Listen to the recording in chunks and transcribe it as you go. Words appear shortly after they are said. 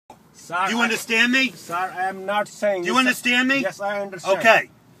Sir, Do you understand me? Sir, I am not saying... Do you understand me? Yes, I understand. Okay,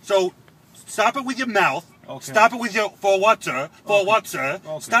 so stop it with your mouth. Okay. Stop it with your for what, sir? For Okay. what, sir?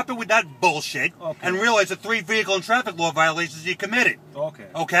 Okay. Stop it with that bullshit. Okay. And realize the 3 vehicle and traffic law violations you committed. Okay.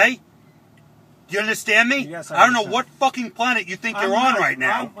 Okay? Do you understand me? Yes, I don't know understand. what fucking planet you think I'm you're on not- right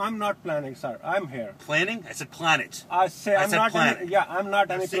now. I'm not planning, sir. I'm here. Planning? I said planet. I say I I'm said not planet. any... Yeah, I'm not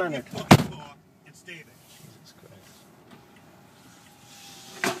Now any sit in your planet. fucking car and stay there. Jesus Christ.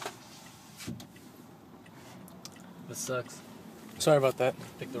 This sucks. Sorry about that.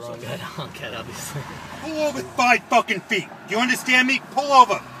 Picked the wrong guy to honk at, obviously. Pull over 5 fucking feet. Do you understand me? Pull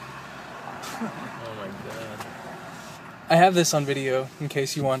over. Oh my god. I have this on video in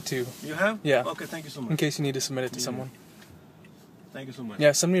case you want to. You have? Yeah. Okay, thank you so In much. case you need to submit it to Yeah. someone. Thank you so much.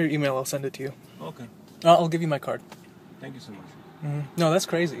 Yeah, send me your email. I'll send it to you. Okay. I'll give you my card. Thank you so much. No, that's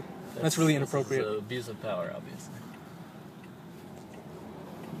crazy. That's really inappropriate. This is abuse of power, obviously.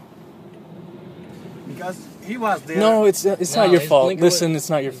 Because he was there. No, it's No, not your he's fault. blinking Listen, with- it's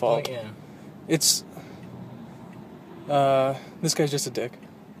not your he's fault. blink- yeah. It's this guy's just a dick.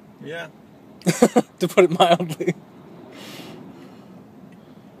 Yeah. To put it mildly.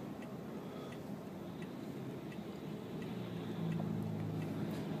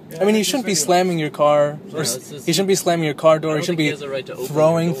 I mean, he shouldn't be slamming your car. Or it's just- he shouldn't be slamming your car door. I He don't shouldn't think be he has a right to open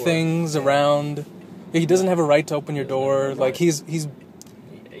throwing your door. things around. Yeah, he doesn't have a right to open your door. Like he's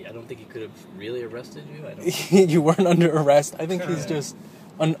I don't think he could have really arrested you. I don't you weren't under arrest. I think he's just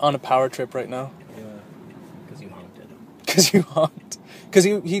on a power trip right now. Yeah. because you honked at him. Because you honked. Because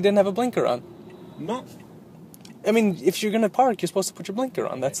he didn't have a blinker on. No. I mean, if you're gonna park, you're supposed to put your blinker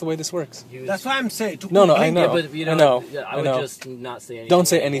on. That's the way this works. He was- That's why I'm saying. To No, put I blinker- know. Yeah, but you know, I know. Yeah, I I would know. just not say anything. Don't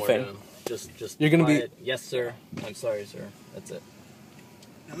say anymore anything. to him. Just You're gonna be- quiet. Yes, sir. I'm sorry, sir. That's it.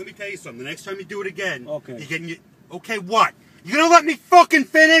 Now let me tell you something. The next time you do it again, Okay. you're getting your... Okay, what? You gonna let me fucking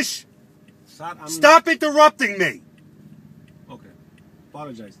finish? Sir, I'm... Stop interrupting me. Okay.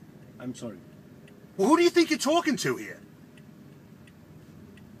 Apologize. I'm sorry. Well, who do you think you're talking to here?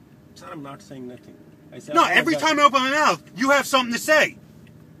 Sir, I'm not saying nothing. I said No, every apologize. time I open my mouth, you have something to say.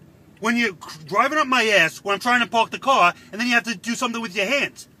 When you're driving up my ass when I'm trying to park the car, and then you have to do something with your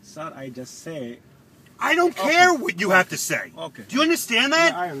hands. Sir, I just say... I don't care what you have to say. Okay. Do you understand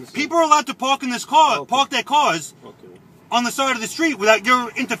that? Yeah, I understand. People are allowed to park in this car, Okay. park their cars Okay. on the side of the street without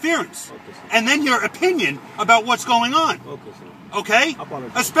your interference. Okay, sir. And then your opinion about what's going on. Okay, sir. Okay?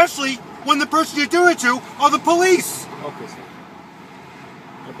 Apologize. Especially when the person you're doing it to are the police. Okay, sir.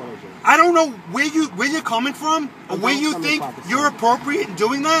 I apologize. I don't know where you're coming from or I'm where not you coming think from Pakistan. you're appropriate in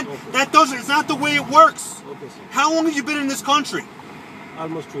doing that. Okay. It's not the way it works. Okay, sir. How long have you been in this country?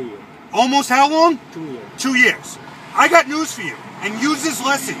 Almost 2 years. Almost how long? 2 years. 2 years. I got news for you. And use this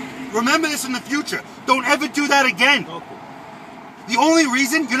lesson. Remember this in the future. Don't ever do that again. Okay. The only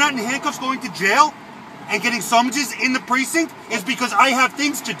reason you're not in handcuffs going to jail and getting summonses in the precinct is because I have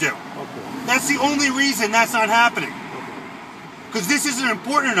things to do. Okay. That's the only reason that's not happening. Okay. Because this isn't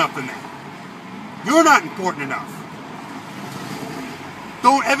important enough for me. You're not important enough.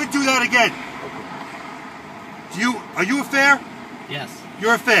 Don't ever do that again. Are you a fare? Yes.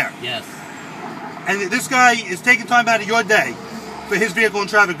 You're a fare. Yes. And this guy is taking time out of your day for his vehicle and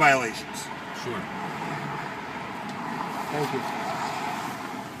traffic violations. Sure. Thank you.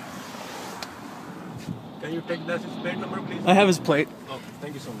 Can you take the plate number, please? I have his plate. Okay.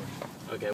 Thank you so much. Okay.